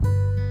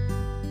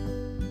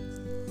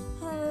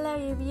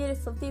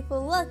beautiful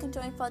people. Welcome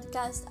to my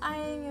podcast. I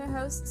am your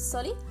host,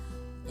 Soli.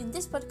 In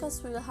this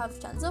podcast, we will have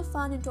tons of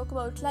fun and talk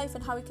about life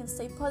and how we can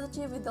stay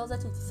positive with all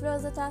that it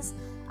throws at us.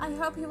 I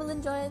hope you will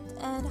enjoy it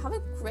and have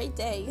a great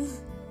day.